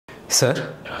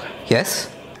Sir? Yes?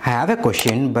 I have a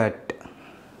question, but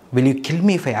will you kill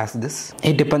me if I ask this?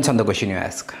 It depends on the question you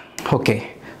ask.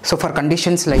 Okay. So for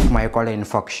conditions like myocardial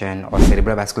infarction or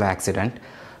cerebrovascular accident,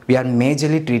 we are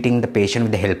majorly treating the patient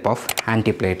with the help of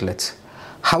antiplatelets.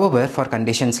 However, for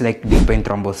conditions like deep vein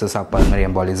thrombosis or pulmonary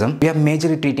embolism, we are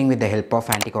majorly treating with the help of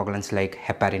anticoagulants like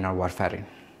heparin or warfarin.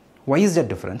 Why is that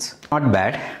difference? Not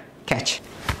bad. Catch.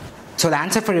 So the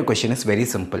answer for your question is very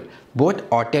simple. Both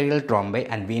arterial thrombi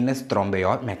and venous thrombi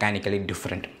are mechanically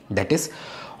different. That is,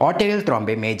 arterial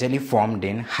thrombi majorly formed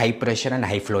in high pressure and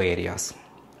high flow areas.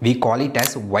 We call it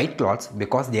as white clots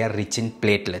because they are rich in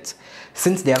platelets,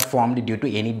 since they are formed due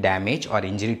to any damage or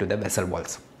injury to the vessel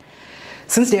walls.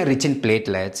 Since they are rich in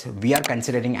platelets, we are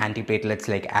considering antiplatelets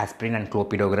like aspirin and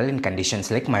clopidogrel in conditions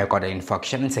like myocardial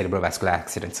infarction and cerebrovascular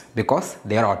accidents because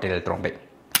they are arterial thrombi.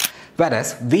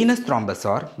 Whereas venous thrombus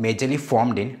are majorly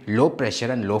formed in low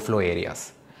pressure and low flow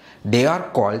areas. They are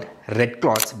called red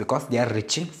clots because they are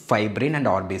rich in fibrin and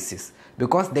RBCs,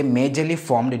 because they majorly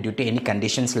formed due to any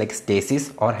conditions like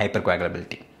stasis or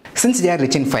hypercoagulability. Since they are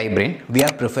rich in fibrin, we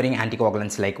are preferring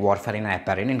anticoagulants like warfarin and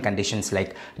heparin in conditions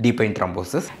like deep vein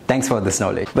thrombosis. Thanks for this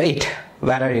knowledge. Wait,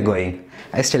 where are you going?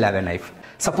 I still have a knife.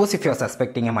 Suppose if you are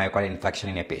suspecting a myocardial infarction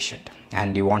in a patient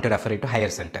and you want to refer it to higher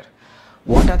center.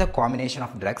 What are the combination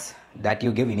of drugs that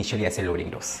you give initially as a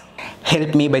loading dose?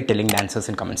 Help me by telling the answers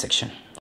in comment section.